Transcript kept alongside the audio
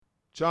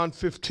John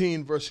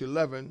 15, verse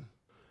 11,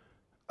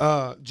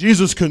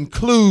 Jesus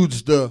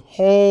concludes the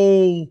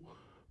whole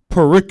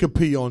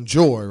pericope on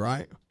joy,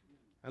 right?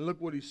 And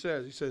look what he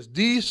says. He says,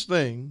 these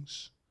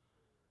things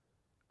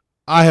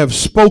I have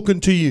spoken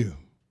to you.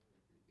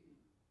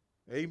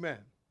 Amen.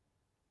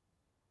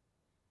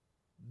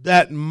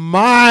 That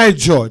my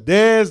joy,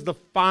 there's the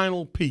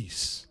final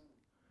piece.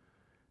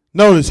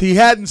 Notice he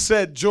hadn't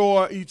said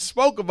joy. He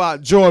spoke about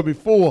joy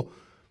before,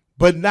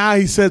 but now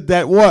he said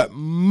that what?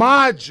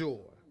 My joy.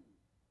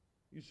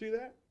 You see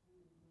that?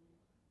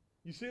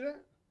 You see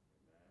that?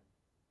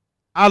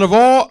 Out of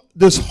all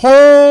this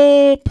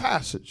whole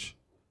passage,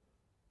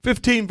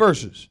 15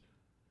 verses,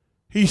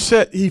 he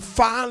said he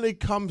finally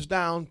comes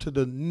down to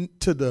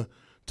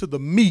the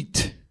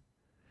meat.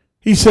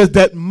 He says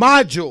that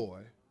my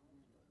joy,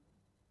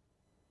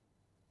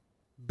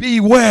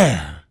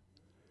 beware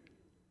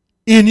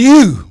in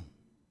you,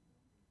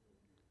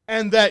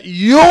 and that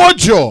your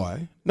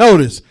joy,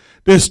 notice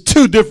there's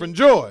two different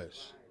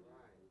joys.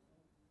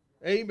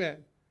 Amen.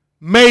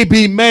 May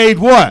be made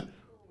what?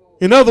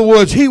 In other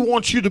words, he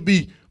wants you to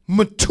be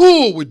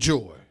mature with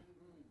joy,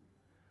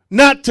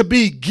 not to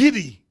be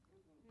giddy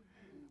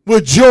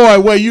with joy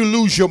where you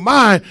lose your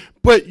mind,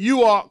 but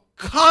you are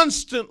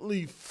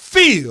constantly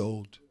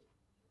filled.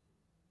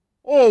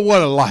 Oh,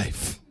 what a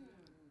life.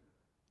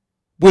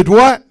 With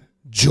what?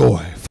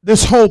 Joy.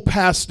 This whole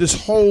passage,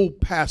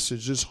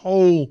 this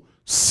whole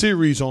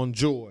series on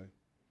joy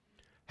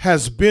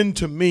has been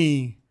to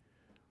me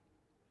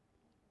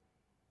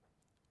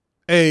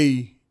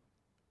a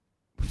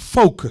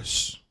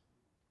focus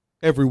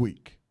every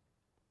week.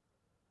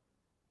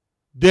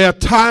 There are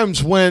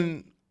times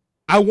when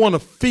I want to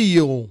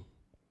feel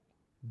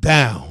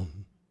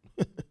down,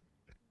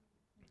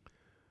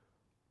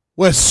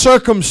 where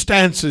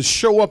circumstances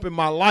show up in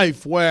my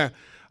life where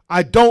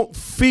I don't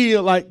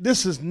feel like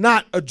this is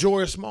not a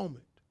joyous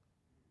moment.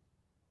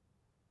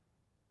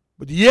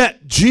 But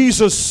yet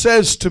Jesus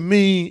says to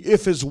me,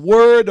 if his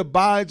word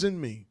abides in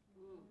me,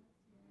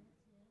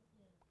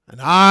 and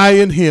I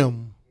in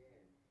him.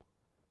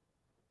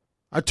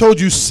 I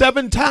told you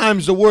 7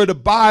 times the word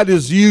abide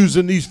is used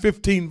in these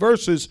 15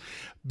 verses.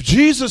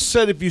 Jesus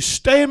said, if you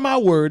stay in my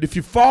word, if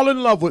you fall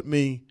in love with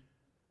me,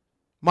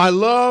 my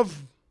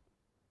love,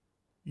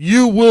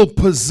 you will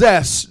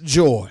possess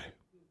joy.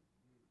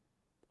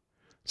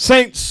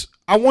 Saints,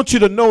 I want you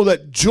to know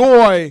that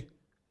joy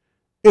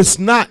is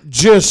not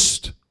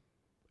just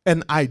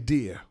an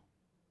idea.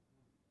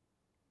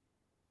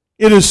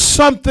 It is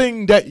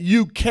something that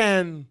you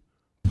can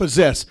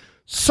possess.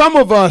 Some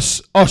of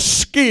us are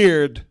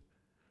scared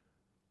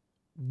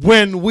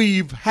when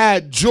we've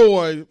had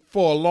joy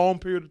for a long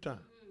period of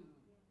time.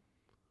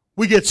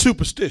 We get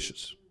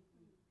superstitious.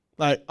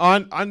 Like,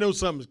 I know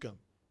something's coming.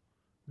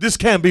 This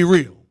can't be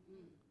real.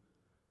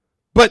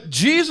 But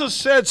Jesus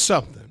said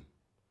something.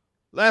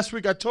 Last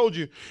week I told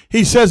you,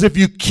 he says if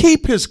you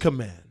keep his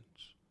commands,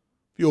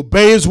 if you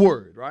obey his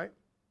word, right?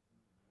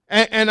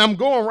 And I'm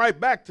going right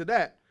back to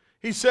that.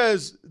 He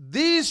says,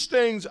 these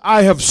things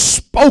I have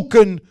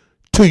spoken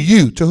to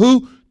you. To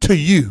who? To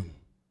you.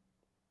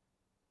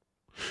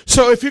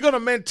 So if you're going to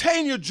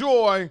maintain your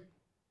joy,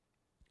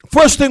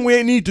 first thing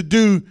we need to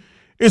do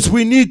is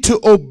we need to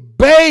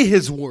obey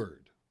his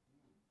word.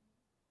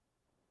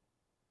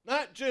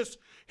 Not just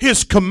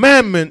his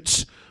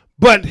commandments,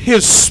 but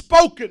his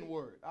spoken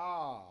word.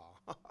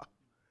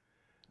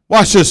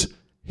 Watch this.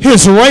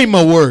 His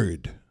rhema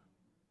word.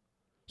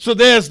 So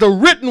there's the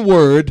written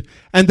word,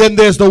 and then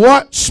there's the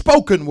what?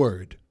 Spoken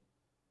word.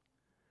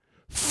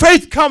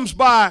 Faith comes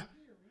by,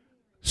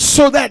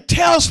 so that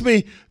tells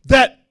me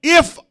that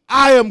if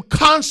I am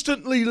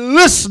constantly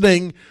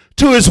listening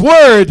to his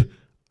word,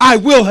 I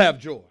will have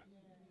joy.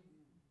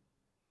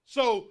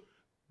 So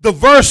the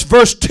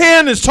verse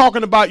 10 is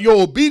talking about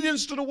your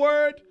obedience to the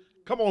word.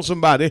 Come on,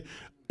 somebody.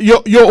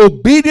 Your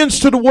obedience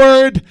to the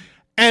word.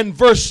 And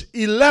verse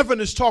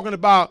 11 is talking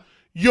about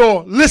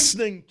your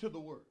listening to the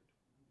word.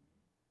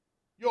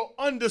 Your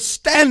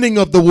understanding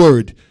of the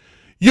word.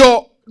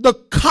 The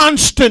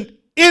constant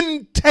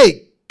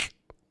intake.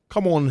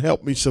 Come on,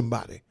 help me,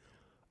 somebody.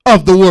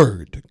 Of the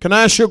word. Can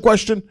I ask you a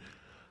question?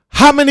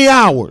 How many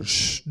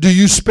hours do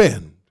you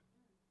spend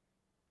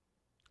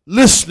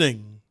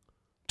listening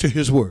to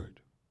his word?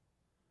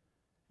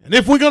 And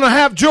if we're going to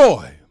have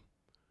joy,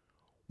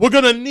 we're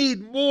going to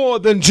need more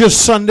than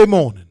just Sunday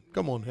morning.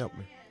 Come on, help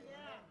me.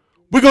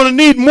 We're going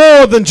to need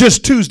more than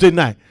just Tuesday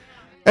night.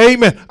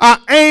 Amen. Our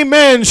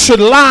amen should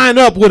line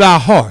up with our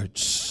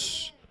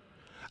hearts.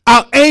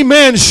 Our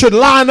amen should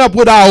line up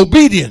with our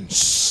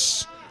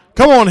obedience.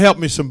 Come on, help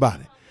me,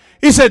 somebody.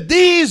 He said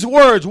these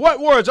words, what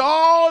words?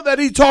 All that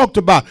he talked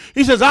about.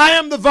 He says, I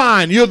am the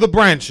vine, you're the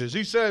branches.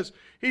 He says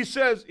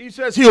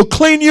he'll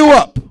clean you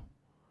up.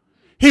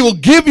 He will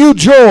give you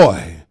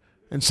joy.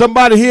 And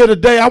somebody here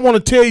today, I want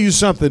to tell you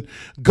something.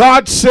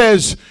 God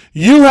says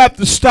you have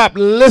to stop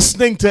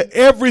listening to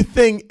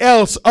everything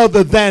else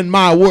other than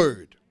my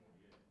word.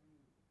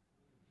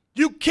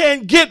 You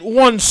can't get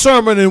one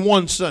sermon in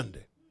one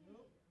Sunday.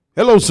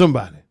 Hello,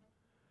 somebody.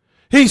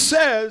 He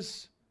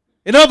says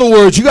In other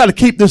words, you got to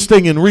keep this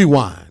thing in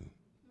rewind.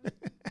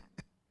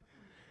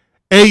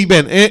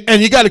 Amen.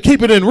 And you got to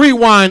keep it in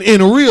rewind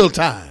in real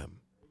time.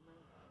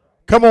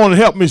 Come on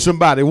and help me,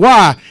 somebody.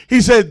 Why?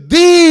 He said,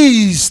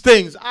 these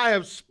things I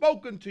have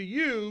spoken to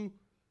you,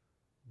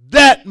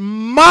 that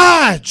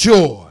my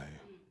joy.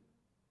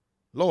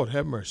 Lord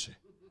have mercy.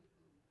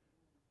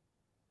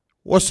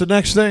 What's the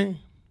next thing?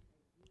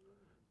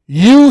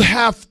 You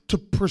have to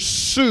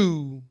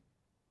pursue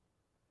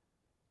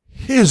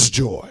his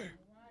joy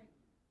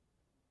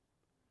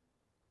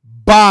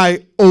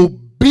by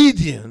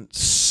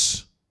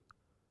obedience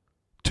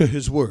to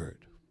his word.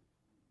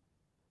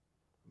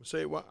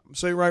 Say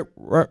right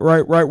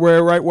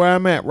where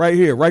I'm at, right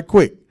here, right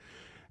quick.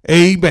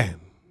 Amen.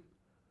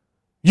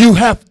 You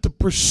have to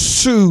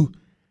pursue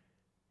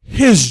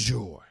his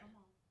joy.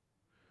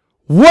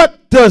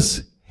 What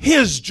does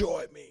his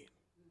joy mean?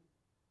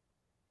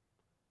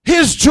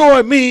 His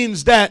joy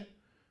means that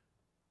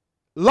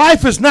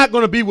life is not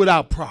going to be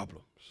without problems.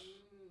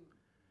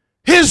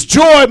 His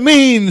joy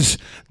means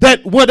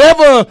that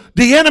whatever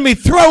the enemy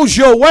throws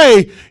your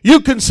way, you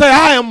can say,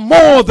 I am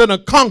more than a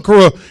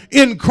conqueror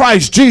in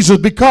Christ Jesus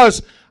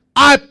because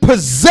I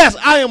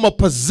am a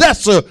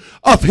possessor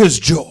of his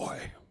joy.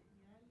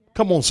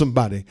 Come on,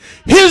 somebody.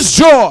 His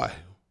joy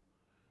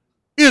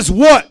is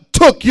what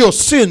took your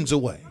sins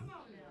away.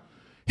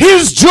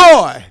 His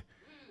joy,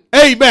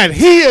 amen,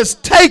 he has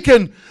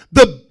taken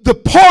the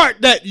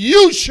part that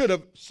you should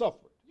have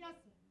suffered.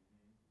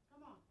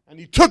 And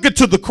he took it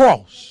to the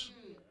cross.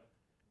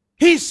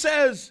 He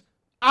says,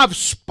 I've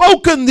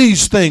spoken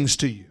these things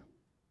to you,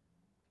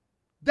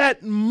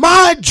 that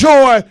my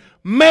joy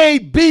may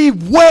be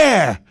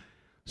where?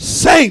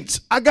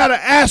 Saints, I got to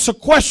ask a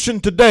question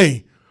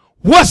today.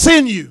 What's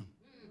in you?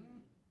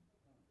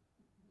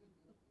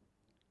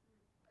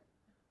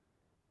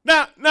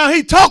 Now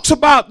he talks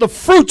about the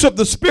fruits of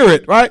the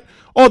Spirit, right?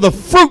 Or the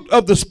fruit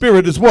of the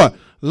Spirit is what?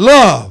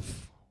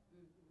 Love.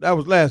 That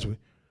was last week.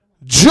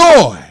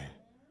 Joy.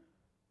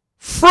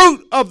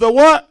 Fruit of the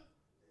what?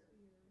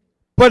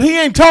 But he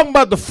ain't talking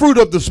about the fruit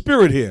of the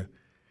Spirit here.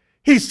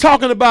 He's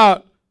talking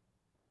about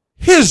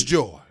his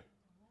joy.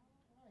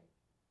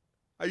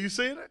 Are you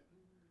seeing it?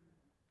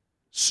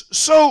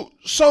 So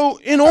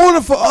in order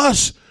for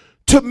us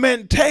to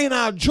maintain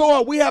our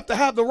joy, we have to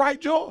have the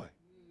right joy.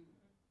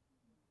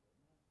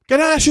 Can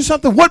I ask you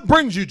something? What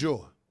brings you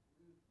joy?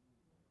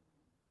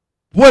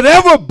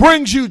 Whatever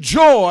brings you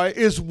joy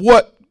is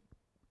what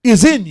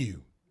is in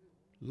you.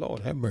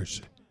 Lord have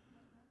mercy.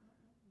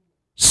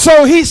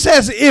 So he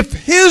says, if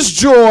his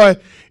joy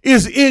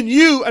is in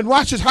you, and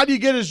watch this, how do you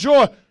get his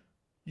joy?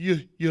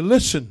 You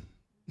listen.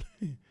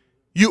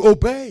 You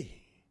obey.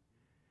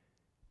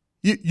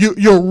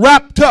 You're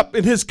wrapped up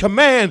in his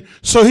command.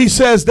 So he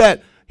says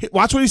that,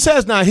 watch what he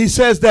says now. He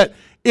says that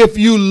if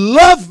you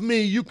love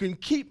me, you can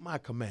keep my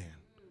command.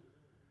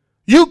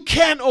 You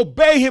can't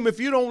obey him if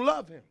you don't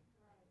love him.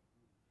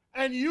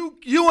 And you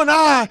and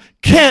I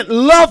can't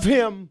love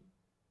him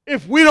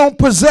if we don't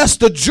possess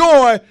the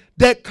joy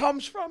that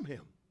comes from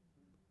him.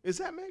 Is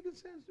that making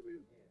sense to you?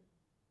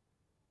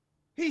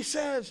 He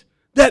says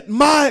that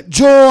my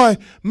joy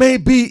may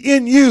be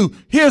in you.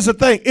 Here's the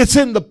thing. It's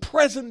in the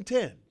present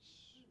tense.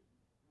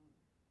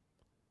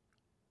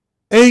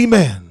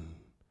 Amen.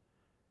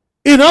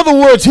 In other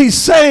words, he's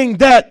saying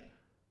that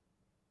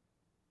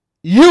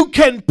you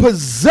can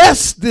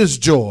possess this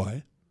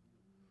joy,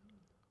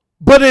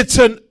 but it's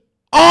an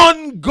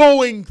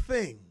ongoing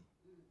thing.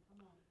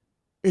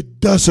 It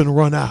doesn't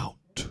run out.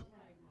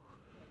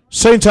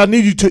 Saints, I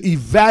need you to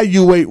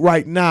evaluate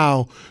right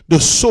now the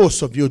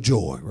source of your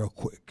joy real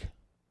quick.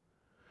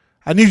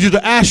 I need you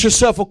to ask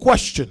yourself a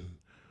question.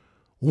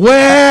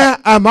 Where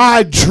am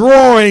I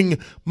drawing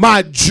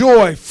my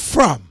joy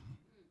from?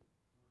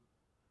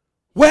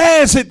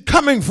 Where is it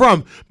coming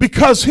from?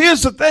 Because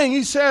here's the thing.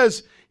 He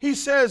says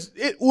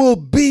it will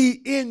be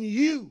in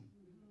you.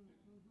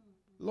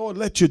 Lord,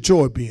 let your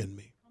joy be in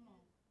me.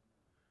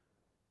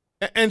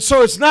 And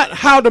so it's not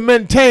how to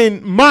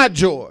maintain my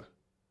joy.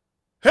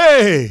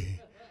 Hey,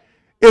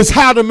 it's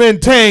how to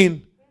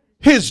maintain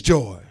his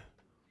joy.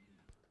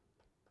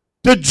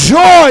 The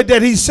joy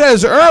that he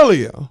says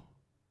earlier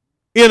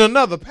in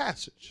another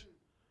passage.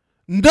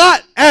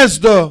 Not as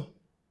the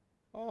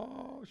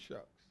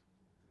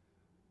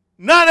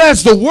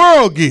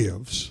world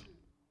gives.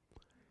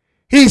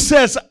 He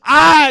says,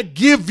 I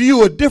give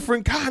you a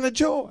different kind of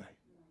joy.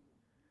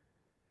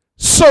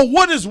 So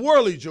what is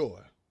worldly joy?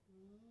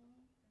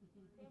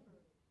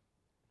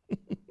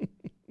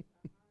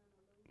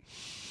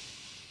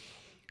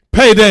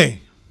 Payday.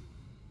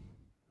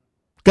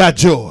 Got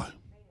joy.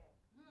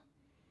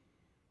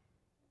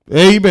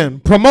 Amen.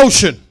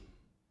 Promotion.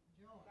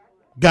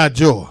 Got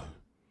joy.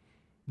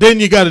 Then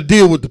you got to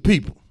deal with the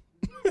people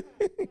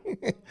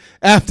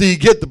after you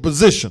get the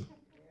position.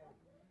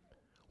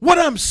 What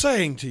I'm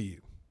saying to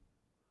you,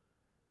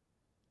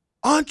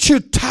 aren't you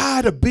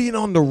tired of being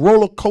on the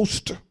roller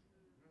coaster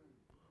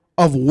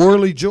of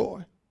worldly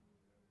joy?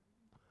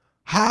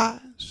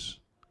 Highs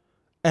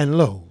and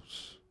lows.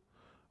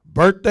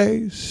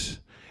 Birthdays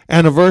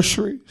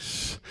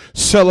anniversaries,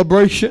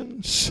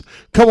 celebrations.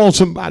 Come on,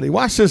 somebody.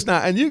 Watch this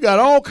now. And you got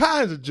all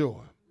kinds of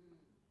joy.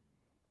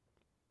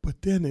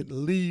 But then it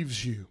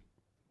leaves you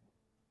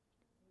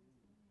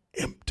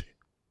empty.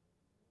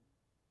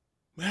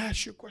 May I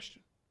ask you a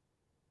question?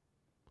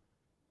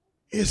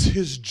 Is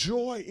his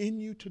joy in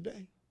you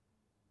today?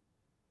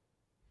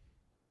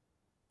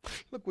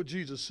 Look what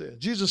Jesus said.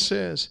 Jesus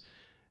says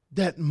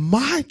that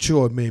my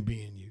joy may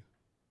be in you.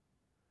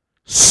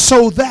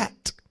 So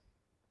that.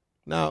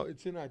 Now,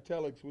 it's in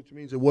italics, which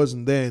means it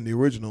wasn't there in the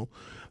original.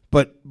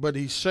 But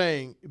he's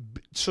saying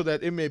so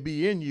that it may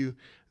be in you,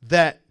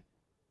 that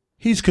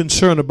he's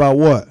concerned about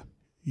what?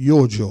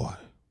 Your joy.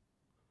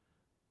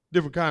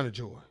 Different kind of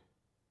joy.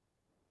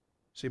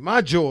 See,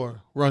 my joy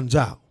runs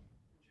out.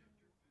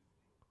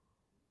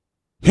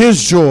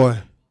 His joy,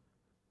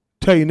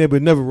 tell your neighbor,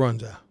 never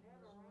runs out.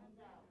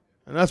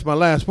 And that's my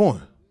last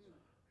point.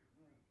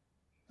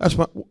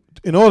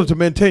 In order to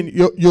maintain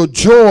your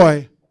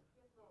joy,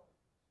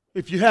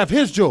 if you have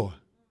his joy,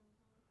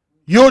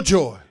 your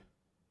joy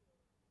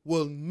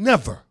will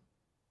never,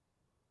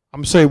 I'm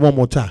going to say it one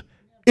more time,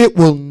 it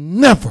will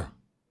never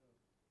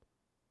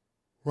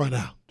run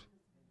out.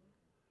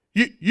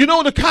 You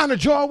know the kind of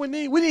joy we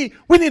need? We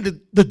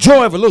need the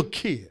joy of a little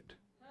kid.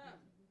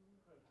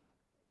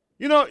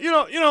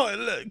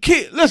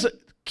 Listen,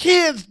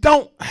 kids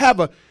don't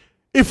have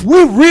if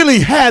we really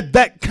had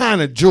that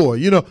kind of joy,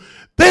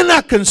 they're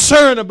not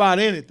concerned about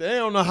anything. They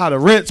don't know how the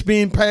rent's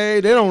being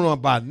paid. They don't know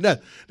about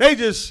nothing. They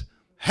just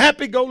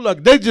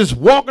happy-go-lucky. They just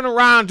walking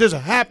around just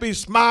happy,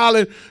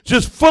 smiling,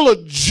 just full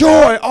of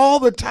joy all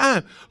the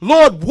time.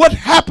 Lord, what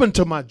happened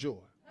to my joy?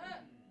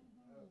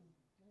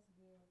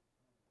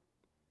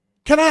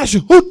 Can I ask you,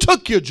 who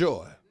took your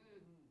joy?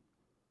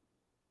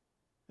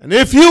 And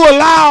if you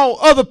allow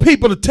other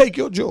people to take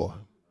your joy,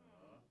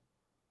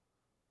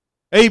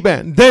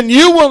 amen, then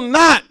you will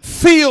not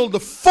feel the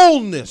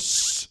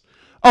fullness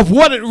of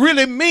what it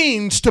really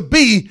means to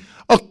be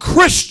a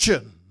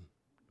Christian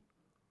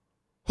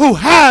who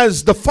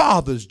has the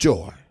Father's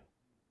joy.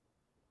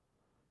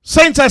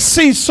 Saints, I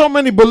see so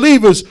many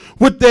believers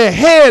with their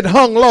head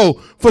hung low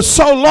for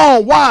so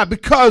long. Why?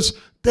 Because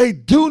they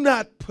do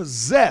not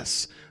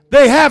possess.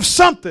 They have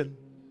something,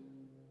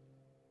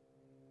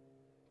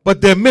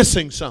 but they're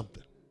missing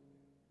something.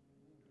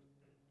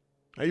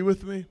 Are you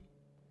with me?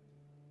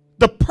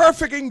 The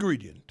perfect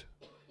ingredient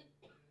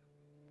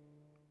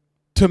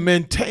to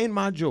maintain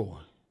my joy,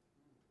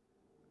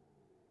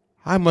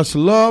 I must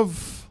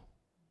love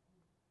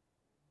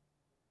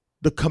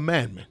the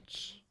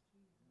commandments.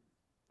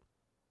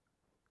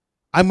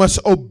 I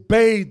must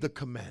obey the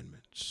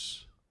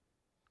commandments.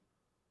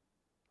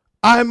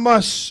 I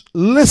must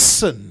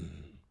listen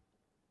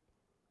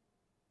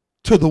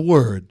to the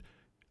word.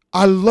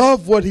 I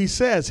love what he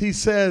says. He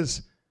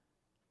says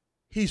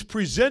he's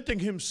presenting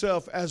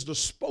himself as the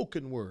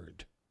spoken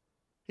word.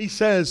 He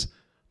says,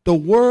 the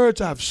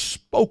words I've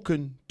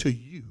spoken to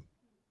you.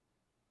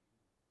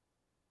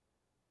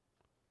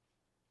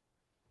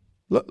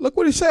 Look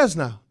what he says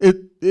now.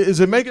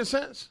 Is it making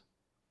sense?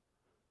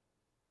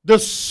 The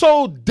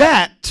so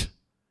that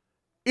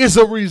is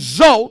a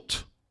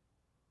result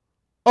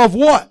of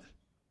what?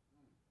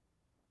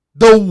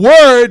 The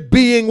word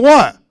being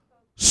what?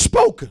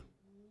 Spoken.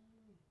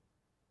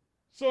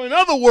 So in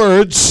other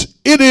words,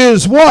 it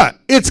is what?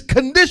 It's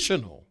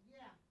conditional.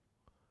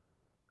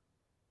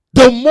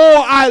 The more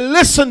I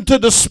listen to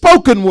the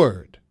spoken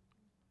word.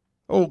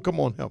 Oh, come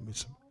on, help me.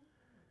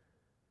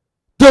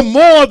 The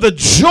more the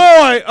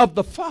joy of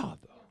the Father.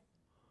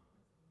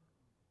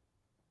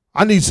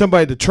 I need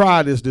somebody to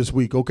try this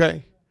week,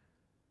 okay?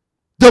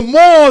 The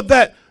more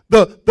that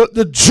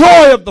the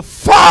joy of the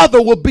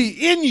Father will be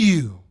in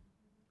you,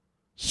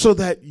 so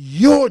that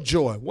your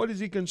joy, what is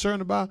he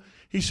concerned about?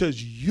 He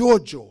says your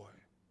joy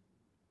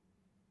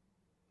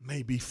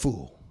may be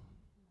full.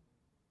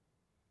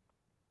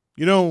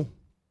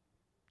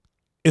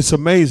 It's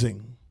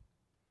amazing,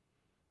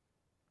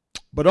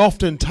 but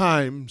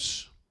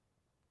oftentimes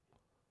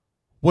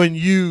when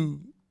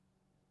you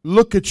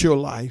look at your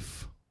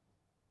life,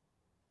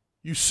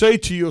 you say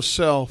to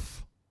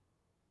yourself,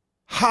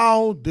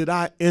 how did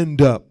I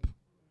end up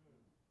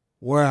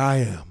where I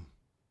am?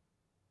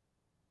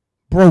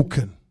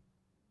 Broken,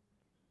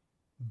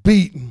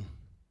 beaten,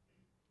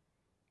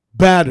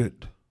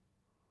 battered,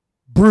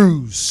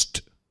 bruised,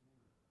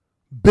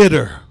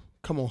 bitter.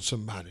 Come on,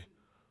 somebody.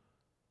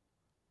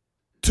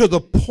 To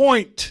the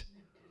point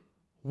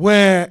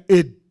where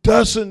it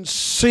doesn't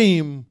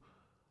seem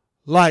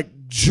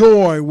like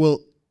joy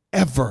will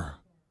ever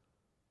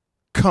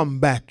come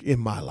back in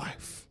my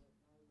life.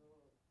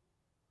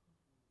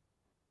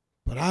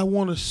 But I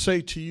want to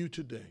say to you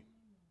today,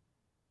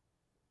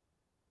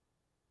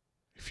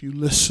 if you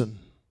listen,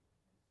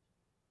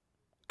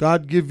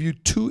 God give you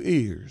 2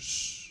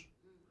 ears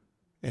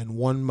and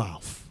 1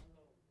 mouth.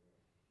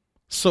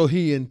 So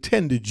he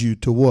intended you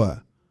to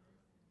what?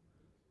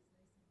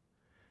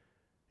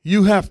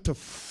 You have to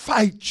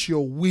fight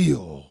your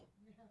will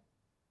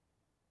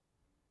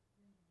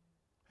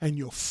and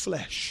your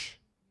flesh.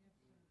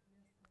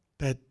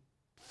 That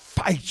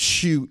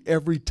fights you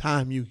every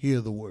time you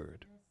hear the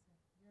word.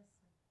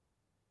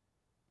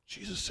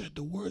 Jesus said,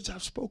 the words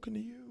I've spoken to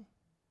you,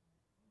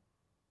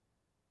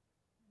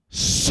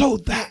 so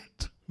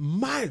that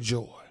my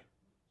joy,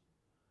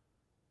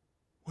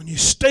 when you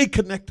stay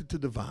connected to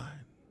the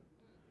vine,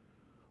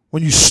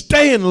 when you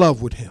stay in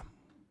love with him,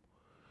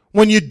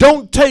 when you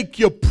don't take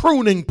your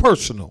pruning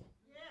personal.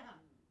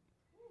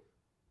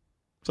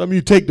 Some of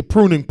you take the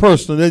pruning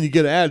personal, then you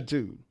get an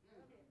attitude.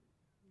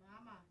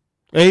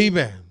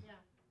 Amen.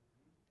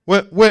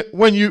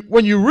 When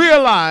you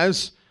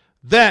realize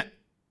that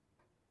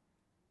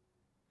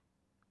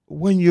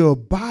when you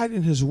abide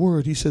in his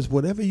word, he says,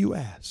 whatever you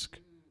ask,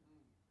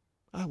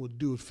 I will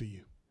do it for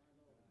you.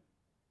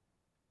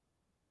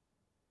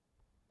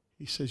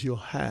 He says, you'll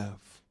have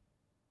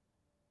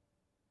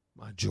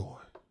my joy.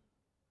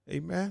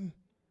 Amen.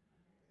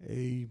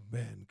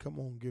 Amen. Come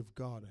on, give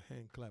God a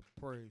hand clap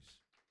of praise.